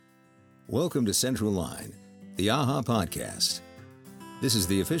Welcome to Central Line, the AHA podcast. This is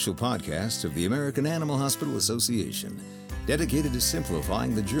the official podcast of the American Animal Hospital Association, dedicated to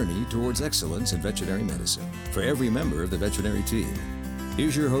simplifying the journey towards excellence in veterinary medicine for every member of the veterinary team.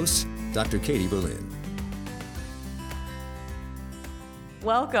 Here's your host, Dr. Katie Berlin.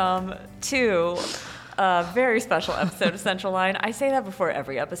 Welcome to a very special episode of Central Line. I say that before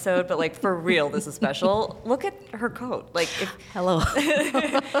every episode, but like for real, this is special. Look at her coat. Hello.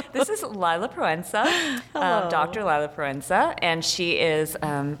 This is Laila Proença, Dr. Laila Proença, and she is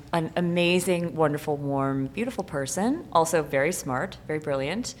an amazing, wonderful, warm, beautiful person. Also very smart, very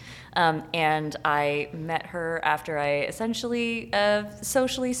brilliant. And I met her after I essentially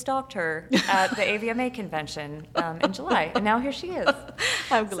socially stalked her at the AVMA convention in July, and now here she is.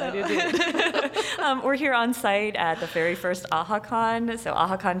 I'm glad you did. We're here on site at the very first AHACon, so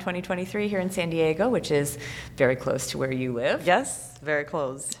AHACon 2023 here in San Diego, which is very close to where you live. Yes, very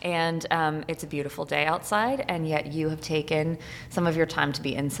close. And it's a beautiful day outside, and yet you have taken some of your time to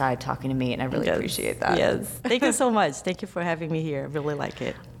be inside talking to me, and I really appreciate that. Yes, thank you so much. Thank you for having me here. I really like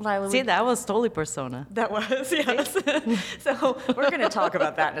it. Laila, See, that was totally persona. That was, yes. So we're going to talk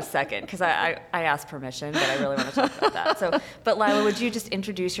about that in a second, because I asked permission, but I really want to talk about that. But Laila, would you just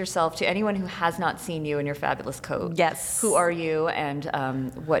introduce yourself to anyone who has not seen you in your fabulous coat? Yes. Who are you, and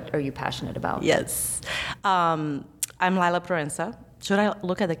what are you passionate about? Yes. I'm Laila Proença. Should I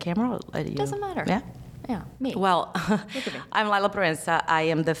look at the camera or at you? Doesn't matter. Yeah? Yeah, me. Well, Look at me. I'm Laila Proença. I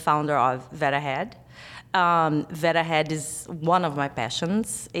am the founder of VetAhead. VetAhead is one of my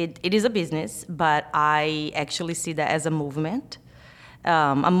passions. It is a business, but I actually see that as a movement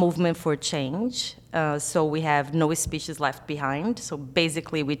for change. So we have no species left behind. So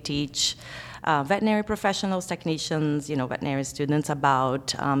basically we teach veterinary professionals, technicians, veterinary students about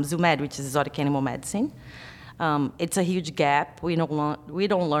ZooMed, which is exotic animal medicine. It's a huge gap. We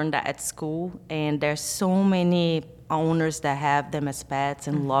don't learn that at school, and there's so many owners that have them as pets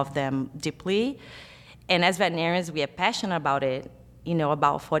and love them deeply. And as veterinarians, we are passionate about it.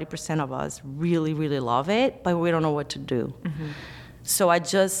 About 40% of us really, really love it, but we don't know what to do. Mm-hmm. So I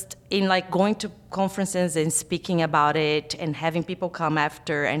just, going to conferences and speaking about it and having people come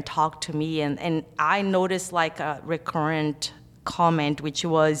after and talk to me, and I noticed a recurrent comment, which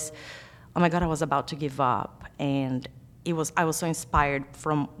was, oh my God, I was about to give up. And I was so inspired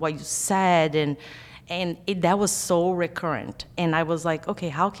from what you said, and that was so recurrent. And I was like, okay,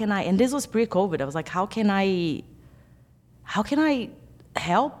 how can I? And this was pre-COVID. I was like, how can I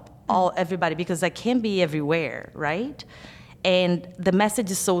help everybody, because I can't be everywhere, right? And the message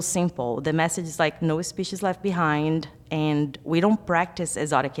is so simple. The message is no species left behind, and we don't practice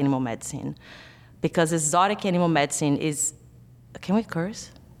exotic animal medicine, because exotic animal medicine is. Can we curse?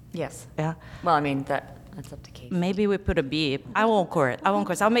 Yes. Yeah. Well, I mean that's up to Kate. Maybe we put a beep. I won't curse.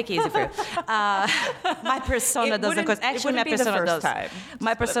 I'll make it easy for you. My persona doesn't curse. Actually, my persona does.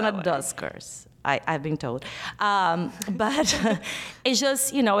 My persona does curse. I've been told. But it's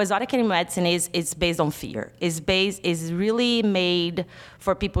just, exotic animal medicine is based on fear. Is really made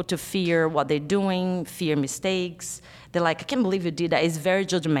for people to fear what they're doing, fear mistakes. They're like, I can't believe you did that. It's very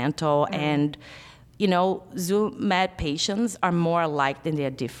judgmental. Mm. And, ZooMed patients are more alike than they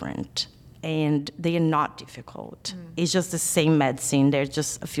are different. And they are not difficult. Mm. It's just the same medicine. There's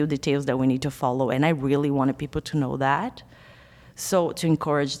just a few details that we need to follow. And I really wanted people to know that. So to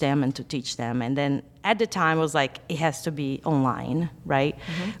encourage them and to teach them. And then at the time, I was like, it has to be online, right?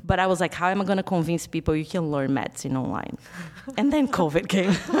 Mm-hmm. But I was like, how am I going to convince people you can learn medicine online? And then COVID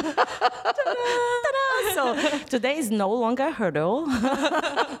came. So today is no longer a hurdle.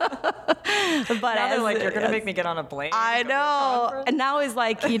 But now they're like, you're going to make me get on a plane. I know. And now it's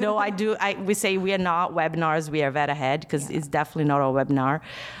like, we say we are not webinars, we are VetAhead, because it's definitely not a webinar.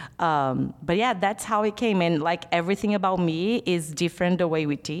 But yeah, that's how it came. And everything about me is different the way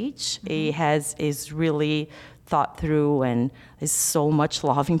we teach. Mm-hmm. Is really thought through, and there's so much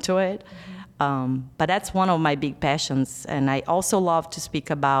love into it. Mm-hmm. But that's one of my big passions. And I also love to speak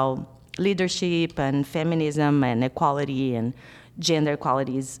about leadership and feminism and equality, and gender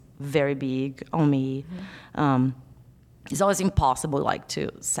equality is very big on me. Mm-hmm. It's always impossible to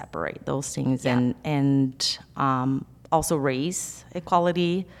separate those things. Yeah. And also race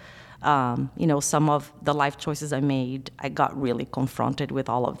equality. Some of the life choices I made, I got really confronted with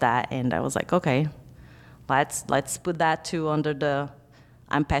all of that, and I was like, okay, let's put that too under the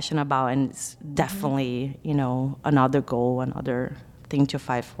I'm passionate about, and it's definitely another goal, another thing to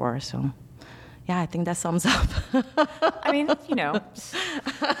fight for. So yeah, I think that sums up. I mean, I'm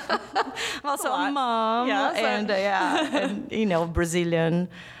also a mom, and Brazilian,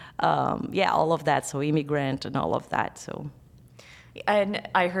 all of that. So immigrant and all of that. So And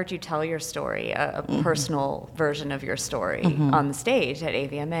I heard you tell your story, a personal version of your story on the stage at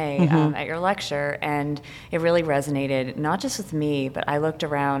AVMA at your lecture, and it really resonated, not just with me, but I looked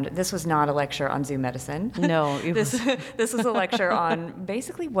around. This was not a lecture on zoo medicine. No, this was a lecture on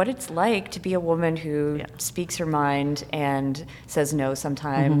basically what it's like to be a woman who speaks her mind and says no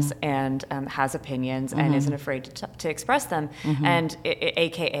sometimes and has opinions and isn't afraid to express them, and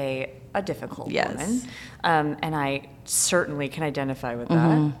AKA a difficult woman. And I certainly can identify with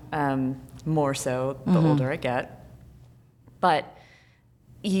that, more so the older I get. But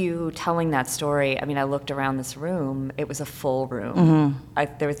you telling that story, I mean, I looked around this room, it was a full room. I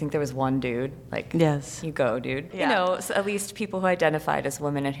think there was one dude, like, you go, dude. Yeah. You know, so at least people who identified as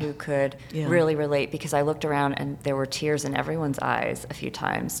women and who could really relate, because I looked around and there were tears in everyone's eyes a few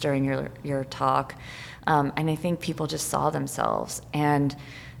times during your talk. And I think people just saw themselves. And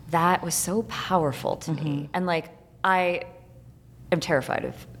that was so powerful to me. And like, I am terrified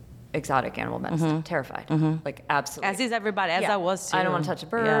of exotic animal medicine. Terrified. Like, absolutely. As is everybody, as I was too. I don't want to touch a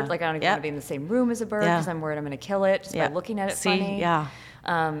bird. Like, I don't even want to be in the same room as a bird because I'm worried I'm going to kill it just by looking at it funny.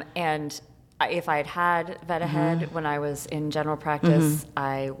 And if I had had VetaHead when I was in general practice,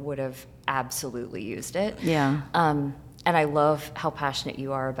 I would have absolutely used it. And I love how passionate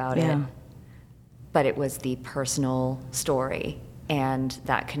you are about it. But it was the personal story and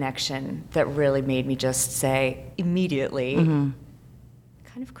that connection that really made me just say immediately, kind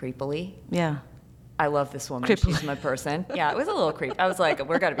of creepily, I love this woman. She's my person. Yeah, it was a little creepy. I was like,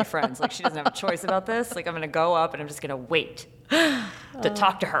 we're gonna be friends. Like, she doesn't have a choice about this. Like, I'm gonna go up and I'm just gonna wait to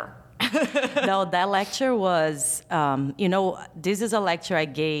talk to her. No, that lecture was, this is a lecture I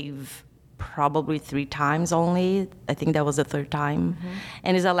gave probably 3 times only. I think that was the 3rd time.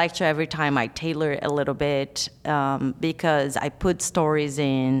 And it's a lecture every time I tailor it a little bit, because I put stories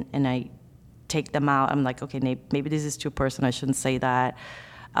in and I take them out. I'm like, okay, maybe this is too personal. I shouldn't say that.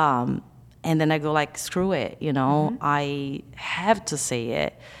 And then I go like, screw it, I have to say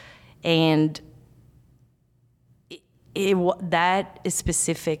it. And that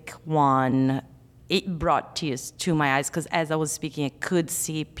specific one, it brought tears to my eyes, because as I was speaking, I could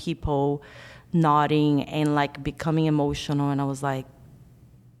see people nodding and like becoming emotional, and I was like,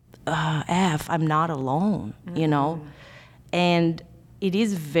 I'm not alone, And it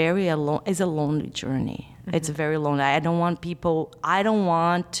is it's a lonely journey. It's very lonely. I don't want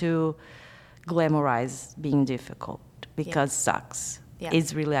to glamorize being difficult, because it sucks.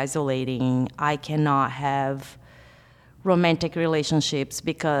 It's really isolating. I cannot have romantic relationships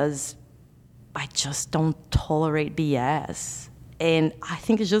because I just don't tolerate BS. And I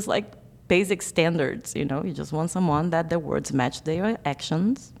think it's just like basic standards, you just want someone that their words match their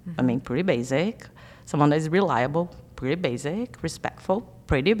actions. I mean, pretty basic. Someone that is reliable, pretty basic. Respectful,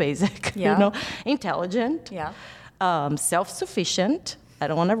 pretty basic. Intelligent. Self-sufficient. I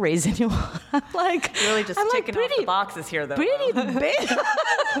don't want to raise anyone. Like, really just ticking off the boxes here, though. Pretty big.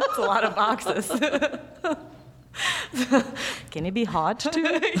 That's a lot of boxes. Can it be hot too?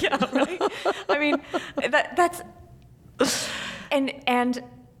 Right. I mean, that's and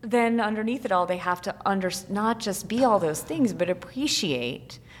then underneath it all, they have to not just be all those things, but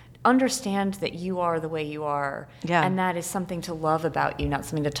understand that you are the way you are, and that is something to love about you, not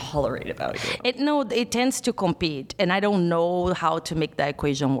something to tolerate about you. It tends to compete, and I don't know how to make that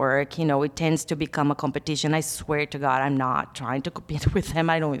equation work. It tends to become a competition. I swear to God, I'm not trying to compete with them.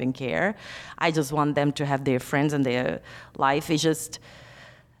 I don't even care. I just want them to have their friends and their life. It's just,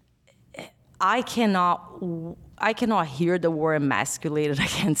 I cannot hear the word emasculated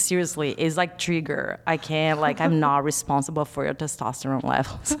again. Seriously, it's like trigger. I can't, I'm not responsible for your testosterone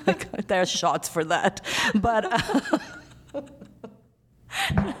levels. There are shots for that. But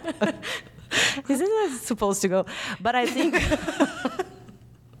isn't that supposed to go? But I think,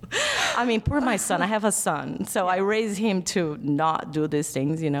 I mean, poor my son. I have a son, so I raise him to not do these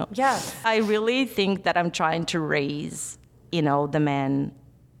things, Yes. I really think that I'm trying to raise, the man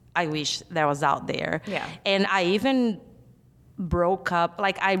I wish that was out there. And I even broke up,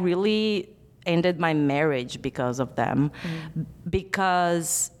 I really ended my marriage because of them,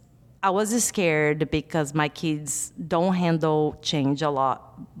 because I was scared, because my kids don't handle change a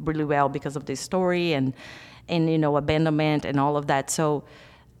lot really well because of this story and abandonment and all of that. So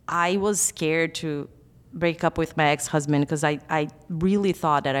I was scared to break up with my ex-husband, because I really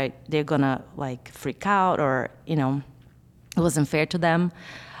thought that they're gonna freak out, or it wasn't fair to them.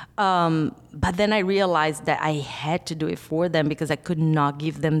 But then I realized that I had to do it for them, because I could not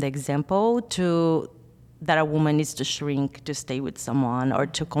give them the example that a woman needs to shrink to stay with someone, or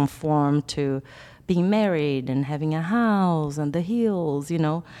to conform to being married and having a house and the heels,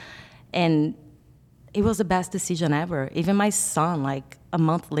 And it was the best decision ever. Even my son, like a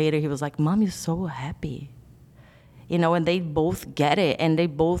month later, he was like, Mom, you're so happy. You know, and they both get it. And they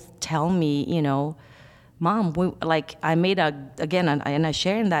both tell me, you know, Mom, I made again, and I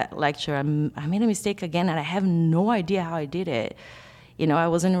share in that lecture, I made a mistake again, and I have no idea how I did it. You know, I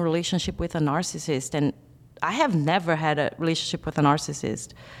was in a relationship with a narcissist, and I have never had a relationship with a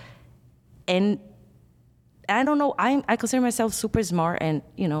narcissist. And I don't know, I consider myself super smart, and,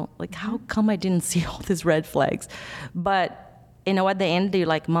 you know, like, how come I didn't see all these red flags? But, you know, at the end, they're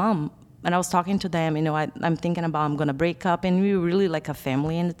like, Mom, and I was talking to them, you know, I'm thinking about I'm going to break up, and we were really like a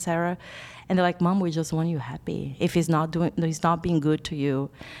family, and et cetera. And they're like, Mom, we just want you happy. If he's not being good to you.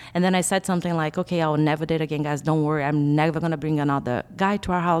 And then I said something like, okay, I'll never date again, guys. Don't worry. I'm never going to bring another guy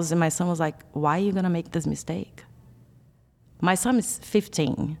to our house. And my son was like, why are you going to make this mistake? My son is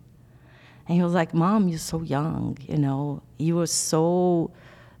 15. And he was like, Mom, you're so young. You know, you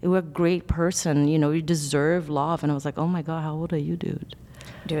were a great person. You know, you deserve love. And I was like, oh my God, how old are you, dude?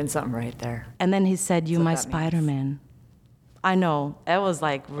 Doing something right there. And then he said, you're my Spider-Man. I know. That was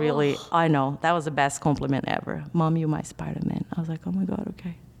like really, I know. That was the best compliment ever. Mom, you're my Spider-Man. I was like, oh my God,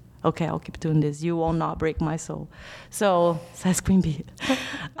 okay. Okay, I'll keep doing this. You will not break my soul. So, says Queen Bee.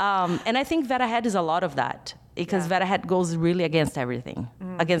 And I think VetaHead is a lot of that. Because VetaHead goes really against everything.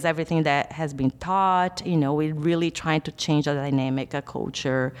 Against everything that has been taught. You know, we're really trying to change a dynamic, a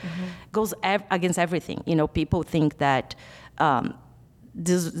culture. Goes against everything. You know, people think that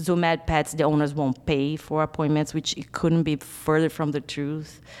these Zoomed pets, the owners won't pay for appointments, which it couldn't be further from the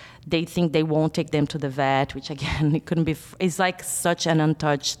truth. They think they won't take them to the vet, which again, it couldn't be. It's like such an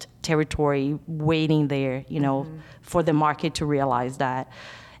untouched territory waiting there, you know, for the market to realize that.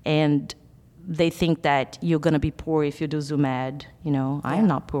 And they think that you're going to be poor if you do Zoomed. You know, I'm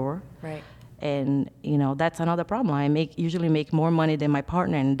not poor. Right. And, you know, that's another problem. I usually make more money than my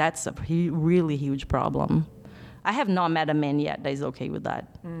partner, and that's a really huge problem. I have not met a man yet that is okay with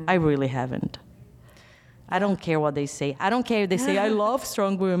that. I really haven't. I don't care what they say. I don't care if they say, I love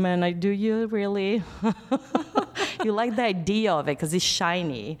strong women. Do you really? You like the idea of it because it's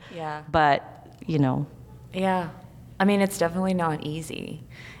shiny. Yeah. But, you know. Yeah. I mean, it's definitely not easy.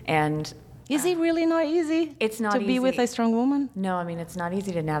 And is it really not easy? It's not to easy. be with a strong woman? No, I mean, it's not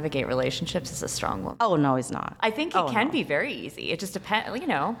easy to navigate relationships as a strong woman. Oh, no, it's not. I think it can be very easy. It just depends, you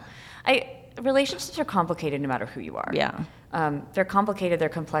know. Relationships are complicated no matter who you are. Yeah. They're complicated, they're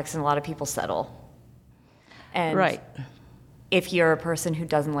complex, and a lot of people settle. And right. If you're a person who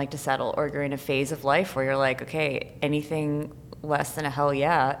doesn't like to settle, or you're in a phase of life where you're like, okay, anything less than a hell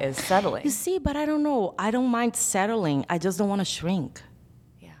yeah is settling. You see, but I don't know. I don't mind settling. I just don't want to shrink.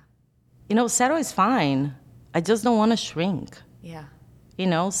 Yeah. You know, settle is fine. I just don't want to shrink. Yeah. You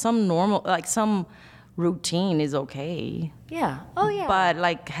know, some normal, like some routine is okay. Yeah. Oh, yeah. But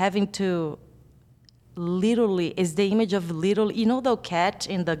like having to literally, is the image of little, you know, the cat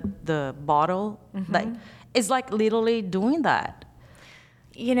in the bottle? Like, it's like literally doing that.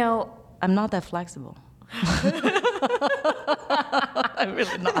 You know, I'm not that flexible. I'm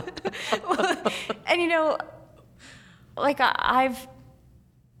really not. And you know, like I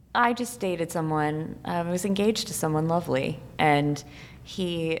just dated someone, I was engaged to someone lovely, and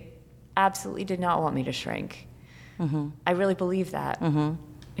he absolutely did not want me to shrink. I really believe that.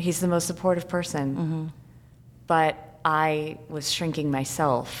 He's the most supportive person. But I was shrinking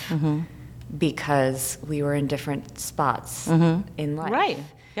myself because we were in different spots in life. Right,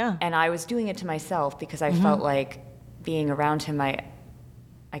 yeah. And I was doing it to myself because I felt like being around him, I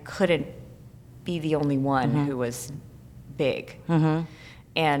couldn't be the only one who was big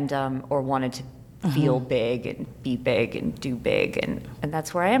and or wanted to feel big and be big and do big, and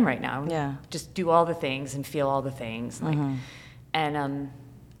that's where I am right now. Yeah. Just do all the things and feel all the things. Like, and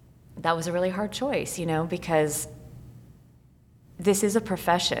that was a really hard choice, you know, because this is a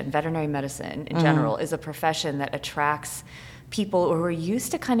profession. Veterinary medicine in general is a profession that attracts people who are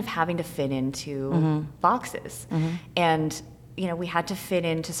used to kind of having to fit into boxes. And you know, we had to fit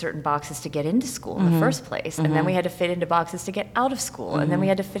into certain boxes to get into school in the first place. And then we had to fit into boxes to get out of school. And then we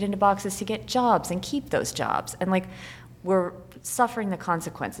had to fit into boxes to get jobs and keep those jobs. And like, we're suffering the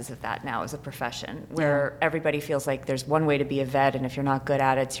consequences of that now as a profession, where everybody feels like there's one way to be a vet, and if you're not good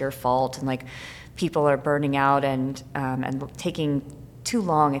at it, it's your fault. And like, people are burning out and taking too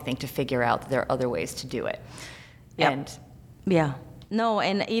long, I think, to figure out that there are other ways to do it. And no,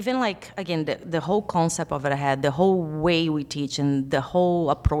 and even like, again, the whole concept of it I had, the whole way we teach and the whole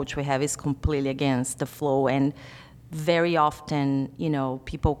approach we have is completely against the flow. And very often, you know,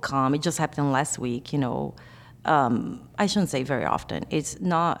 people come, it just happened last week, you know, I shouldn't say very often. It's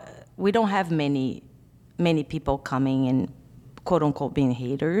not, we don't have many people coming and quote unquote being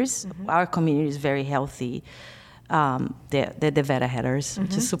haters. Our community is very healthy. They're the vet headers,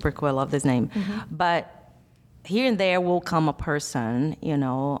 which is super cool. I love this name. But here and there will come a person, you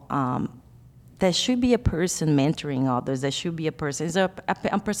know, there should be a person mentoring others. There should be a person. Is a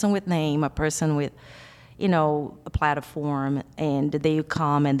person with name, a person with, you know, a platform, and they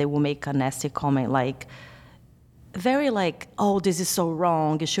come and they will make a nasty comment like, very like, oh, this is so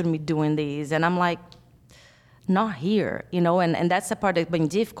wrong. You shouldn't be doing this. And I'm like, not here, you know. And that's the part that's been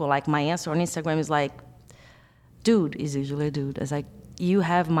difficult. Like my answer on Instagram is like, dude, is usually a dude. It's like, you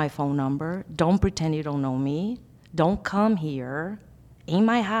have my phone number. Don't pretend you don't know me. Don't come here in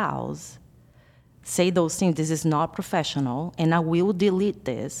my house. Say those things. This is not professional, and I will delete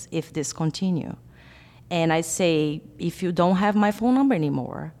this if this continue. And I say, if you don't have my phone number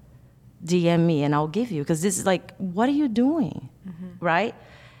anymore, DM me and I'll give you. Because this is like, what are you doing, right?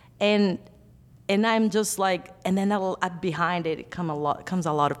 And I'm just like, and then behind it comes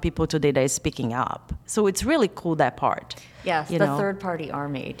a lot of people today that is speaking up. So it's really cool, that part. Yes, the third-party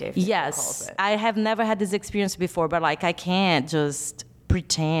army, Dave. Yes, calls it. I have never had this experience before, but like I can't just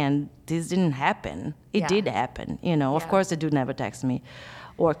pretend this didn't happen. It did happen, you know. Of course, the dude never texted me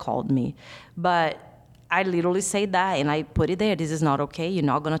or called me, but I literally say that and I put it there. This is not okay. You're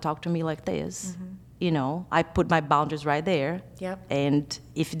not gonna talk to me like this. You know, I put my boundaries right there. Yep. And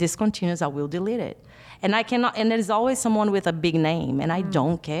if this continues, I will delete it. And I cannot. And there's always someone with a big name, and I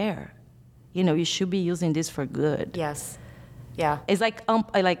don't care. You know, you should be using this for good. Yes. Yeah. It's like,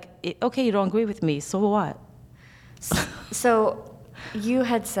 okay, you don't agree with me, so what? So you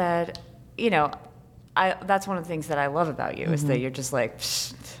had said, you know, that's one of the things that I love about you is that you're just like,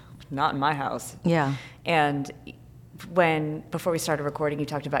 not in my house. Yeah. And before we started recording, you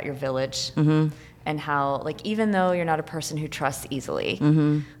talked about your village and how, like, even though you're not a person who trusts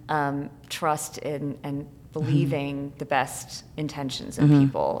easily, trust in and believing the best intentions in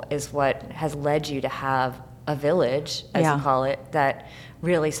people is what has led you to have a village, as you call it, that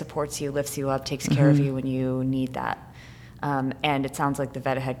really supports you, lifts you up, takes care of you when you need that. And it sounds like the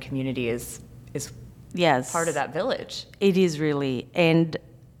Vet Ahead community is part of that village. It is really. And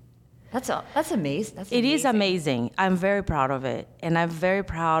that's amazing. It is amazing. I'm very proud of it. And I'm very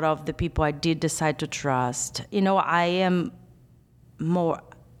proud of the people I did decide to trust. You know, I am more,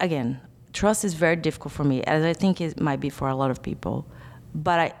 again, trust is very difficult for me, as I think it might be for a lot of people.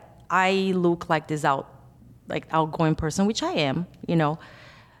 But I look like this outgoing person, which I am, you know.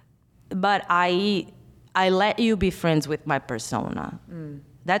 But I let you be friends with my persona.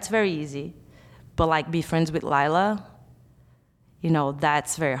 That's very easy. But like be friends with Laila, you know,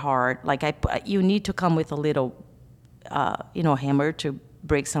 that's very hard. Like you need to come with a little, hammer to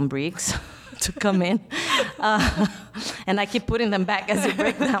break some bricks to come in. And I keep putting them back as you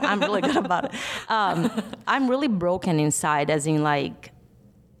break them. I'm really good about it. I'm really broken inside, as in like,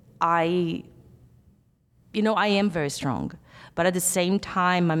 I am very strong. But at the same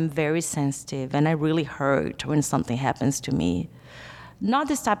time, I'm very sensitive, and I really hurt when something happens to me. Not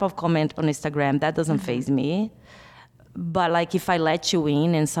this type of comment on Instagram, that doesn't faze me. But like if I let you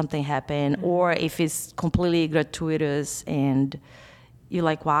in and something happened, or if it's completely gratuitous and you're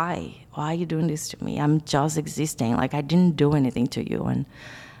like, why? Why are you doing this to me? I'm just existing. Like I didn't do anything to you. And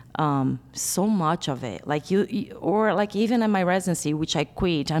so much of it, like you or like even in my residency, which I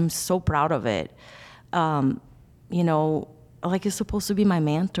quit, I'm so proud of it. Like you're supposed to be my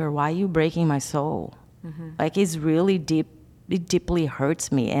mentor. Why are you breaking my soul? Like it's really deep. It deeply hurts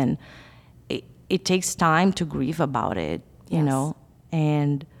me, and it takes time to grieve about it, you know?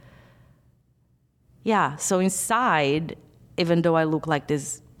 And yeah, so inside, even though I look like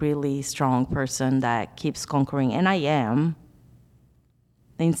this really strong person that keeps conquering, and I am,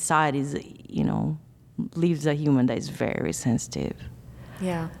 inside is, lives a human that is very sensitive.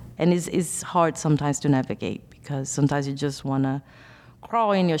 Yeah. And it's hard sometimes to navigate, because sometimes you just want to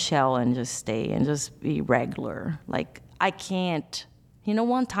crawl in your shell and just stay and just be regular. Like, I can't.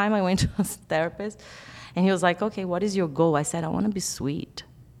 One time I went to a therapist, and he was like, okay, what is your goal? I said, I want to be sweet.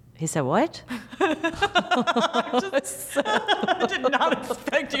 He said, what? I did not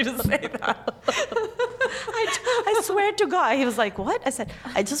expect you to say that. I swear to God. He was like, what? I said,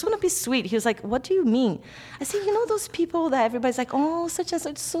 I just want to be sweet. He was like, what do you mean? I said, those people that everybody's like, oh, such and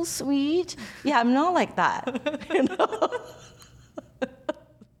such, so sweet. Yeah, I'm not like that.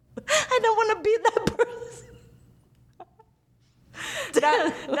 I don't want to be that person.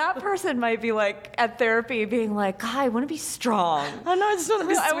 That person might be like at therapy being like, God, I want to be strong. Oh, no, I just want to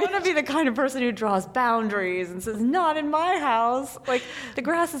be sweet. I want to be the kind of person who draws boundaries and says, not in my house. Like, the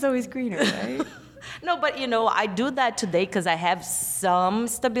grass is always greener, right? No, but I do that today because I have some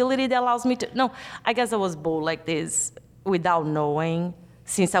stability that allows me to. No, I guess I was born like this without knowing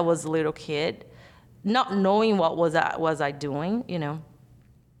since I was a little kid, not knowing what was I doing,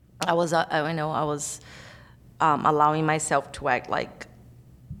 I was allowing myself to act like,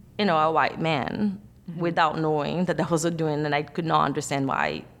 a white man without knowing that I was doing, and I could not understand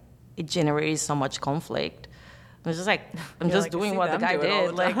why it generated so much conflict. I was just like, I'm just doing what the guy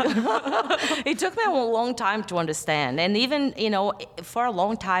did. Like, it took me a long time to understand. And even, for a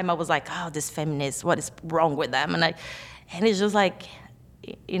long time, I was like, oh, this feminist, what is wrong with them? And it's just like,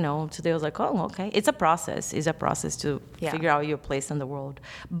 today I was like, oh, okay. It's a process. It's a process to figure out your place in the world.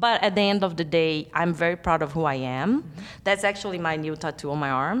 But at the end of the day, I'm very proud of who I am. Mm-hmm. That's actually my new tattoo on my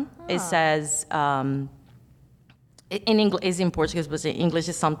arm. It says, in English, it's in Portuguese, but in English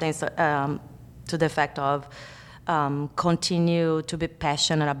is something to the effect of, continue to be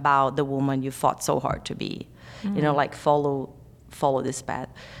passionate about the woman you fought so hard to be. Like follow this path.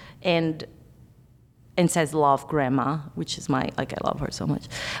 And says love grandma, which is I love her so much.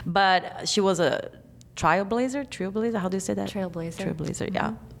 But she was a trailblazer, how do you say that? Trailblazer,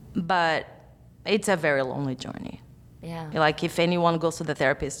 yeah. But it's a very lonely journey. Yeah. Like if anyone goes to the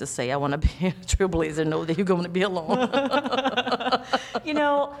therapist to say, I want to be a trailblazer, know that you're going to be alone.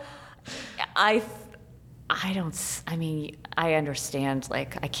 I understand,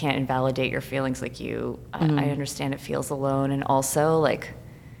 like, I can't invalidate your feelings like you. I understand it feels alone, and also, like,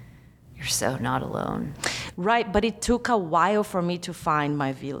 you're so not alone. Right, but it took a while for me to find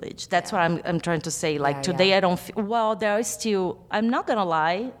my village. That's what I'm trying to say. Like, today I don't feel, well, there is still, I'm not going to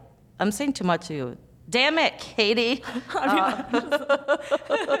lie, I'm saying too much to you. Damn it, Katie.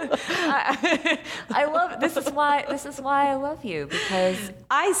 I love, this is why I love you, because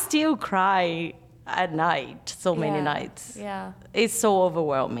I still cry at night, so many nights. Yeah. It's so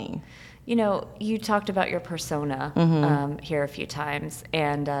overwhelming. You talked about your persona here a few times,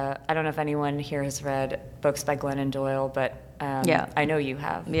 and I don't know if anyone here has read books by Glennon Doyle, but I know you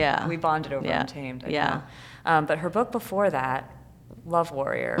have. Yeah. We bonded over Untamed. I know. But her book before that, Love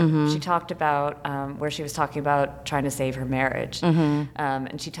Warrior, she talked about where she was talking about trying to save her marriage,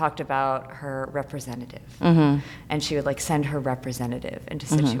 and she talked about her representative, and she would send her representative into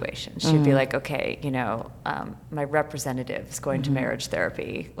situations. She'd be like, okay, my representative is going to marriage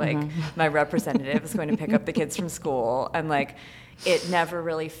therapy, my representative is going to pick up the kids from school, and it never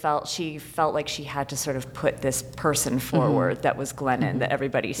really she felt like she had to sort of put this person forward that was Glennon, that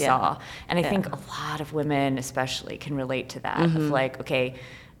everybody saw. And I think a lot of women especially can relate to that, of okay,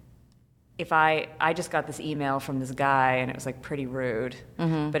 if I just got this email from this guy and it was pretty rude,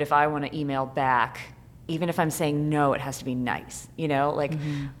 but if I want to email back, even if I'm saying no, it has to be nice,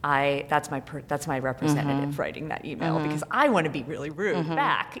 that's my representative writing that email because I want to be really rude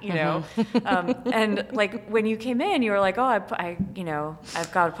back, and when you came in, you were like, oh, I've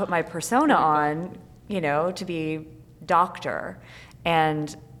got to put my persona on, to be doctor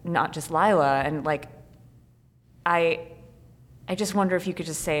and not just Laila, and I just wonder if you could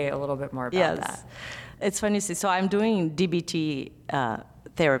just say a little bit more about that. It's funny. So I'm doing DBT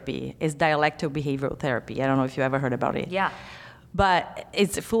therapy. It's dialectical behavioral therapy. I don't know if you ever heard about it. Yeah. But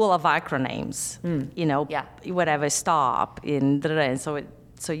it's full of acronyms. Whatever, stop, and so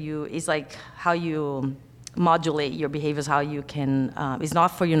it's like how you modulate your behaviors, how you can. It's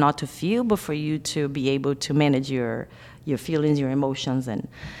not for you not to feel, but for you to be able to manage your feelings, your emotions, and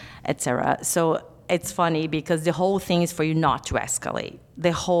etc. So it's funny because the whole thing is for you not to escalate.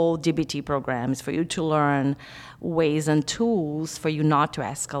 The whole DBT program is for you to learn ways and tools for you not to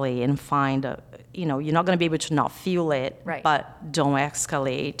escalate and find, you're not going to be able to not feel it, but don't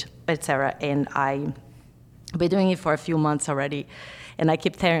escalate, etc. And I've been doing it for a few months already. And I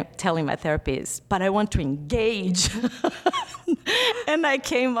keep telling my therapist, but I want to engage. And I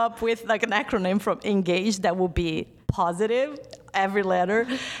came up with an acronym from engage that will be positive, every letter.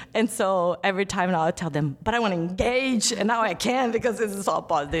 And so every time now I tell them, but I want to engage. And now I can because this is all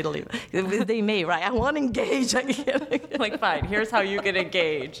positive. They may, right? I want to engage. I can't. Fine, here's how you can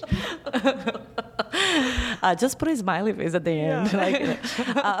engage. Just put a smiley face at the end.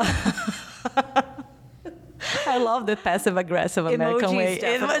 I love the passive-aggressive American way. Emojis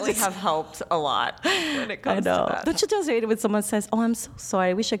definitely have helped a lot when it comes to that. Don't you just hate it when someone says, oh, I'm so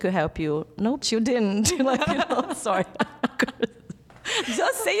sorry, I wish I could help you. Nope, you didn't. Sorry.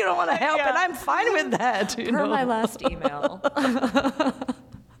 Just say you don't want to help, and I'm fine with that. Per my last email.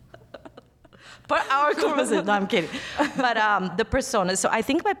 Per our conversation. No, I'm kidding. But the persona. So I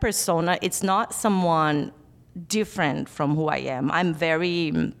think my persona, it's not someone different from who I am. I'm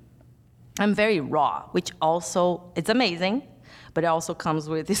very raw, which also, it's amazing, but it also comes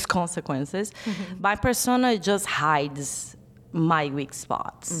with its consequences. My persona just hides my weak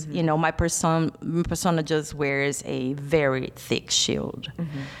spots. You know, my persona just wears a very thick shield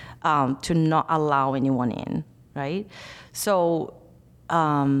to not allow anyone in, right? So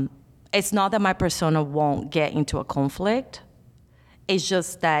it's not that my persona won't get into a conflict. It's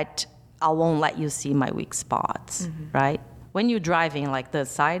just that I won't let you see my weak spots, right? When you're driving, like the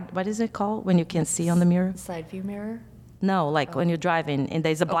side, what is it called? When you can see on the mirror? Side view mirror? No, like when you're driving and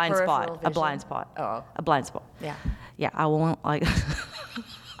there's a blind spot. Vision? A blind spot. Oh. A blind spot. Yeah. Yeah, I won't like...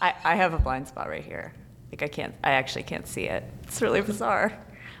 I have a blind spot right here. Like I actually can't see it. It's really bizarre.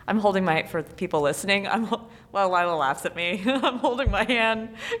 I'm holding for the people listening, while Laila laughs at me, I'm holding my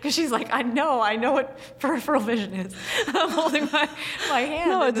hand, because she's like, I know what peripheral vision is. I'm holding my hand.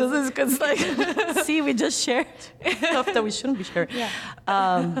 No, it doesn't, because like, see, we just shared stuff that we shouldn't be sharing. Yeah.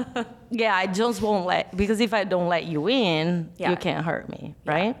 Yeah, I just won't because if I don't let you in, you can't hurt me,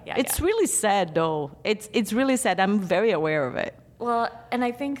 right? Yeah, it's really sad, though. It's really sad. I'm very aware of it. Well, and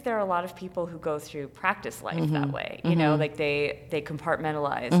I think there are a lot of people who go through practice life that way. You know, like they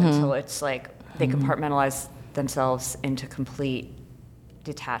compartmentalize until it's like they compartmentalize themselves into complete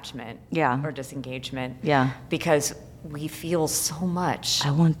detachment or disengagement. Yeah. Because we feel so much I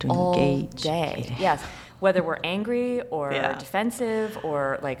want to all engage. day. Yes. Whether we're angry or defensive,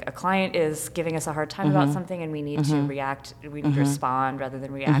 or like a client is giving us a hard time about something and we need to react, we need to respond rather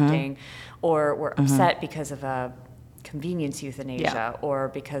than reacting, or we're upset because of a convenience euthanasia or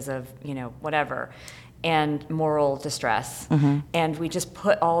because of, you know, whatever, and moral distress. And we just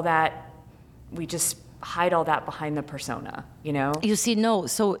put all that, we just hide all that behind the persona, you know? You see, no,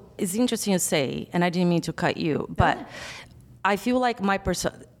 so it's interesting to say, and I didn't mean to cut you, but I feel like my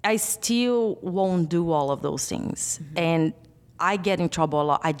persona, I still won't do all of those things. And I get in trouble a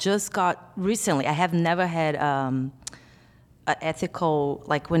lot. I just got, recently, I have never had an ethical,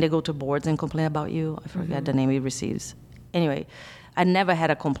 like when they go to boards and complain about you, I forget the name it receives. Anyway, I never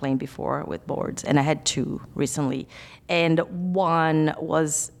had a complaint before with boards, and I had 2 recently. And one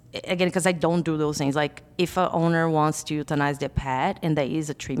was, again, because I don't do those things, like if an owner wants to euthanize their pet and there is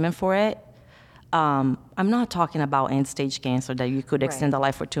a treatment for it, I'm not talking about end-stage cancer that you could extend the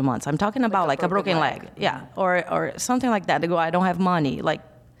life for 2 months. I'm talking about like a broken leg. Yeah, or something like that. They go, I don't have money. Like,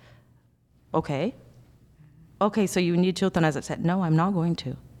 okay, so you need to euthanize. I said, no, I'm not going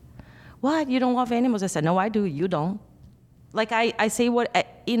to. What? You don't love animals? I said, no, I do. You don't. Like, I say what,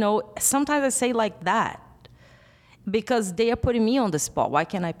 you know, sometimes I say like that because they are putting me on the spot. Why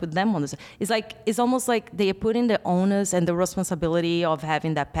can't I put them on the spot? It's like, it's almost like they are putting the onus and the responsibility of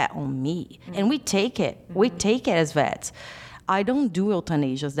having that pet on me. And we take it. We take it as vets. I don't do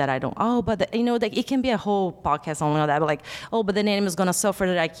euthanasias that I don't, you know, like it can be a whole podcast only on that, but like, but the animal's going to suffer.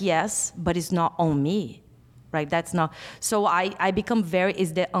 They're like, yes, but it's not on me. Right, that's not. So I become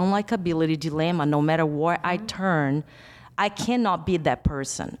is the unlikability dilemma. No matter where I turn, I cannot be that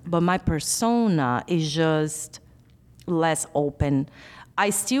person. But my persona is just less open. I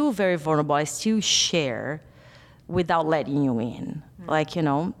still very vulnerable. I still share without letting you in. Like, you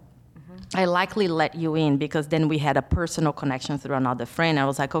know, I likely let you in because then we had a personal connection through another friend. I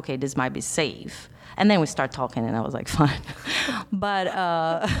was like, okay, this might be safe. And then we start talking, and I was like, fine. But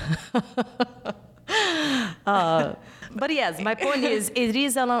yes, my point is, it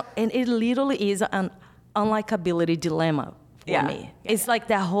literally is an unlikability dilemma for me. It's like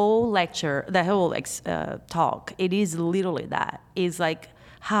that whole lecture, that whole talk. It is literally that. It's like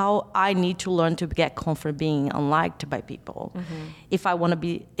how I need to learn to get comfort being unliked by people, if I want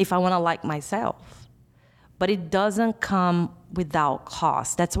to like myself. But it doesn't come without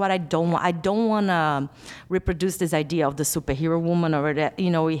cost. That's what I don't want. I don't want to reproduce this idea of the superhero woman or that.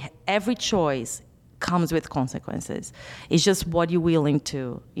 You know, every choice comes with consequences. It's just what you're willing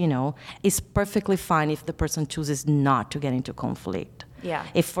to, you know. It's perfectly fine if the person chooses not to get into conflict. Yeah.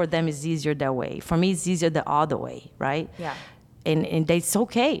 If for them it's easier that way. For me, it's easier the other way, right? Yeah. And it's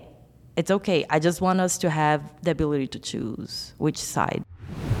okay. It's okay. I just want us to have the ability to choose which side.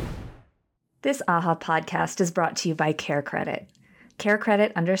 This AHA podcast is brought to you by Care Credit. Care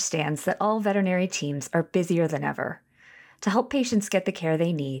Credit understands that all veterinary teams are busier than ever. To help patients get the care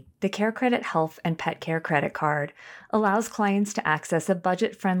they need, the Care Credit Health and Pet Care Credit Card allows clients to access a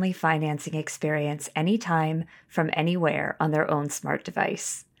budget-friendly financing experience anytime, from anywhere on their own smart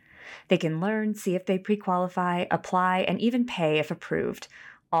device. They can learn, see if they pre-qualify, apply, and even pay if approved,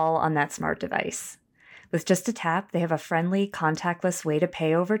 all on that smart device. With just a tap, they have a friendly, contactless way to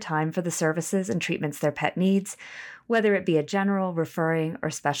pay over time for the services and treatments their pet needs, whether it be a general, referring, or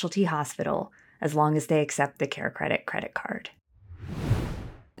specialty hospital, as long as they accept the Care Credit credit card.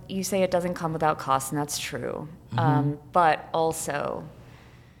 You say it doesn't come without cost, and that's true. But also,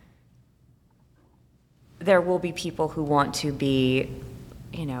 there will be people who want to be,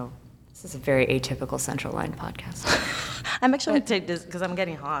 this is a very atypical Central Line podcast. I'm actually going to take this because I'm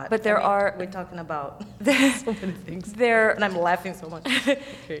getting hot. But we're talking about so many things. And I'm laughing so much.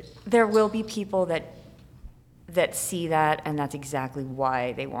 Okay. There will be people that see that, and that's exactly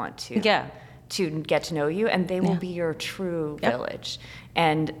why they want to get to know you, and they will be your true village.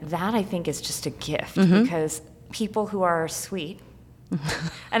 And that, I think, is just a gift, because people who are sweet,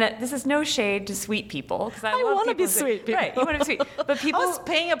 and this is no shade to sweet people, because I want to be sweet people. Right, you want to be sweet. But people, I was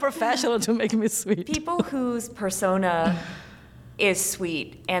paying a professional to make me sweet. People whose persona is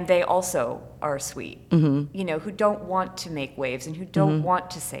sweet, and they also are sweet, who don't want to make waves, and who don't want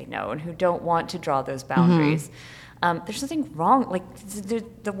to say no, and who don't want to draw those boundaries. There's nothing wrong. Like,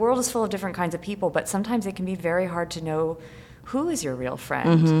 the world is full of different kinds of people, but sometimes it can be very hard to know who is your real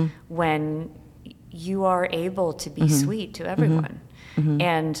friend when you are able to be sweet to everyone.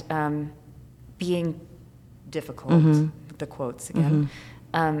 And being difficult, the quotes again,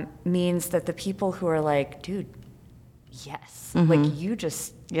 means that the people who are like, dude, yes, like you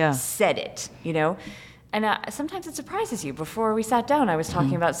just said it, And sometimes it surprises you. Before we sat down, I was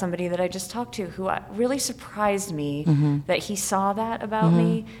talking about somebody that I just talked to who really surprised me that he saw that about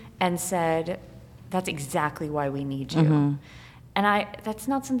me and said, that's exactly why we need you. And that's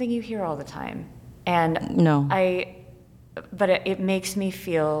not something you hear all the time. And but it makes me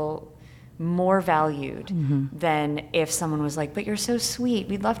feel more valued than if someone was like, but you're so sweet,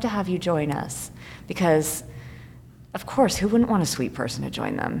 we'd love to have you join us. Because of course, who wouldn't want a sweet person to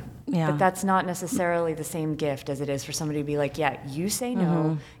join them? But that's not necessarily the same gift as it is for somebody to be like, yeah, you say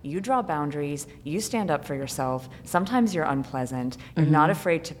no, you draw boundaries, you stand up for yourself. Sometimes you're unpleasant. You're not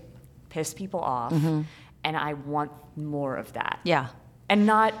afraid to piss people off. And I want more of that. Yeah. And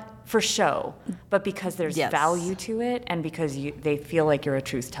not for show, but because there's value to it, and because they feel like you're a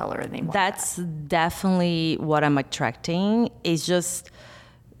truth teller, and they want That's definitely what I'm attracting. Is just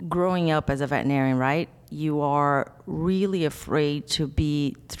growing up as a veterinarian, right? You are really afraid to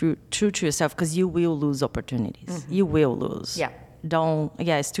be true to yourself, because you will lose opportunities. You will lose.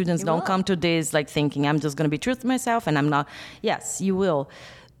 Students don't come to this like thinking I'm just going to be true to myself and I'm not. Yes, you will.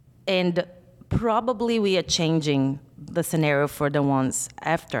 And probably we are changing the scenario for the ones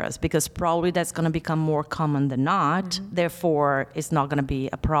after us, because probably that's going to become more common than not. Therefore, it's not going to be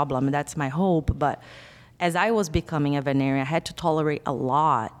a problem. And that's my hope. But as I was becoming a veterinarian, I had to tolerate a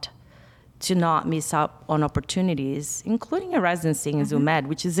lot to not miss out on opportunities, including a residency in Zoom Med,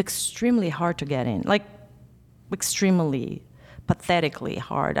 which is extremely hard to get in. Like, extremely, pathetically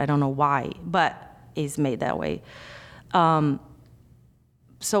hard. I don't know why, but it's made that way. As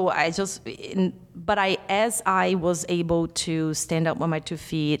I was able to stand up on my 2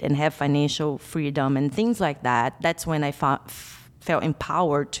 feet and have financial freedom and things like that, that's when I felt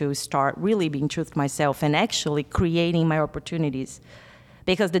empowered to start really being true to myself and actually creating my opportunities,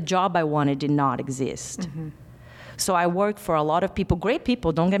 because the job I wanted did not exist. So I worked for a lot of people, great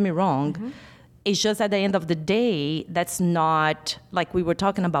people, don't get me wrong. It's just at the end of the day, that's not, like we were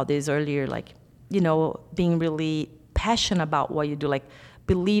talking about this earlier, like, being really passionate about what you do, like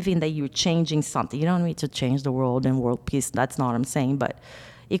believing that you're changing something. You don't need to change the world and world peace. That's not what I'm saying, but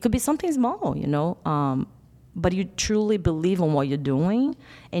it could be something small, but you truly believe in what you're doing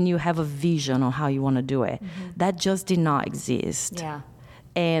and you have a vision on how you want to do it. That just did not exist. Yeah.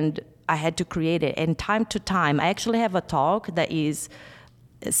 And I had to create it. And time to time, I actually have a talk that is,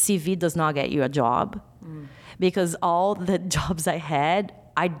 CV does not get you a job. Because all the jobs I had,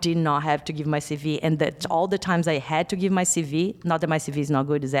 I did not have to give my CV. And that all the times I had to give my CV, not that my CV is not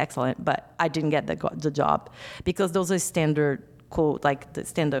good, it's excellent, but I didn't get the job. Because those are standard quote, like the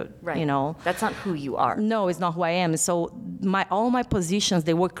standard, right. That's not who you are. No, it's not who I am. So all my positions,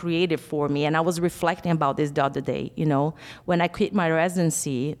 they were created for me. And I was reflecting about this the other day, when I quit my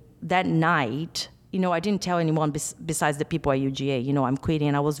residency that night, I didn't tell anyone besides the people at UGA, I'm quitting.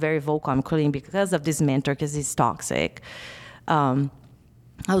 And I was very vocal. I'm quitting because of this mentor, because he's toxic. I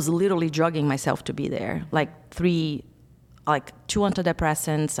was literally drugging myself to be there, like 2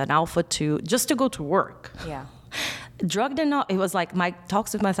 antidepressants, an alpha-2, just to go to work. Yeah. Drugged or not, it was like my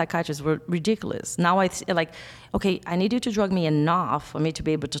talks with my psychiatrist were ridiculous. Now okay, I need you to drug me enough for me to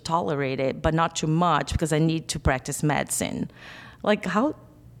be able to tolerate it, but not too much because I need to practice medicine. Like, how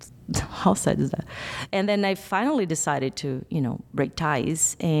sad is that? And then I finally decided to, break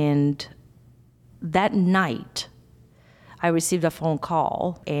ties. And that night, I received a phone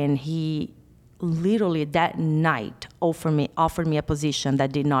call, and he literally that night offered me a position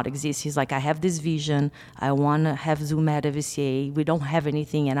that did not exist. He's like, I have this vision. I want to have Zoom at VCA. We don't have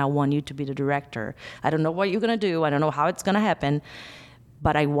anything, and I want you to be the director. I don't know what you're going to do. I don't know how it's going to happen,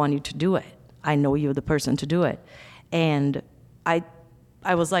 but I want you to do it. I know you're the person to do it. And I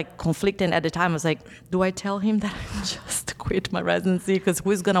was like conflicting at the time. I was like, do I tell him that I just quit my residency? Because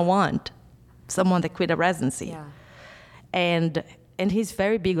who's going to want someone that quit a residency? Yeah. And he's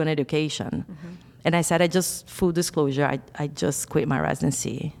very big on education. And I said, full disclosure, I just quit my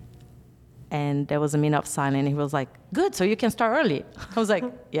residency. And there was a minute of silence. He was like, good, so you can start early. I was like,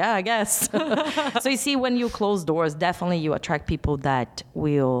 yeah, I guess. So you see, when you close doors, definitely you attract people that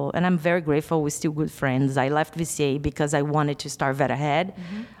will, and I'm very grateful, we're still good friends. I left VCA because I wanted to start Vet Ahead.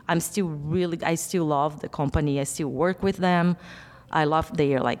 I still love the company. I still work with them. I love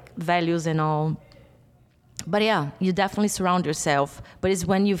their values and all. But yeah, you definitely surround yourself. But it's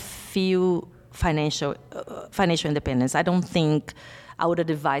when you feel financial independence. I don't think I would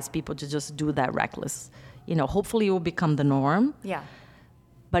advise people to just do that reckless. Hopefully it will become the norm. Yeah.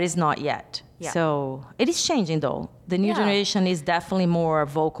 But it's not yet. Yeah. So it is changing, though. The new generation is definitely more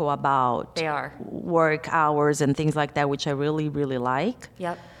vocal about work hours and things like that, which I really, really like.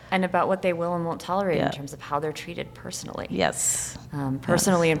 Yep. And about what they will and won't tolerate in terms of how they're treated personally. Yes.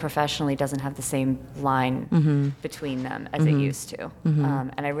 Personally and professionally doesn't have the same line between them as it used to.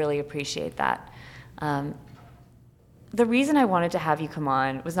 And I really appreciate that. The reason I wanted to have you come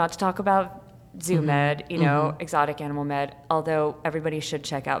on was not to talk about zoo med, exotic animal med, although everybody should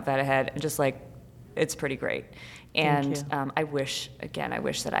check out Vet Ahead and just it's pretty great. And I wish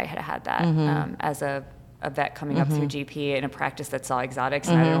that I had that as a vet coming up through GP in a practice that saw exotics,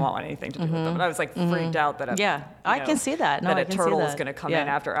 and I didn't want anything to do with them. And I was freaked out that I can see that. That a turtle was going to come in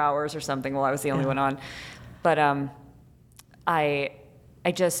after hours or something while I was the only one on. But I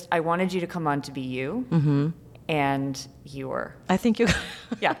wanted you to come on to be you. And you were. I think you...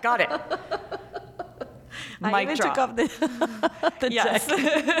 Yeah, got it. I even took off the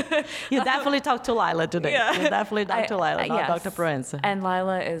check. You definitely talked to Laila today. Yeah. You definitely talked to Laila, not Dr. Proença. And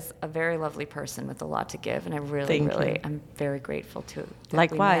Laila is a very lovely person with a lot to give, and I I'm very grateful to.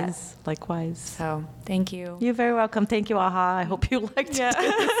 Likewise. So, thank you. You're very welcome. Thank you, AHA. I hope you liked it.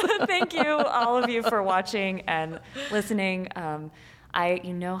 Thank you, all of you, for watching and listening.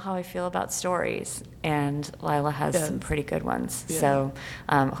 You know how I feel about stories, and Laila has some pretty good ones. Yeah. So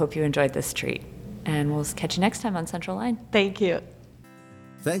hope you enjoyed this treat, and we'll catch you next time on Central Line. Thank you.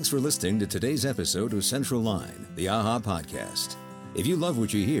 Thanks for listening to today's episode of Central Line, the AHA podcast. If you love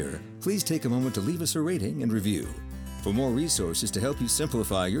what you hear, please take a moment to leave us a rating and review. For more resources to help you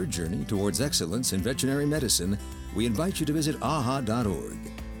simplify your journey towards excellence in veterinary medicine, we invite you to visit AHA.org.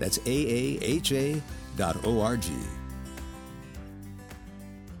 That's AAHA.org.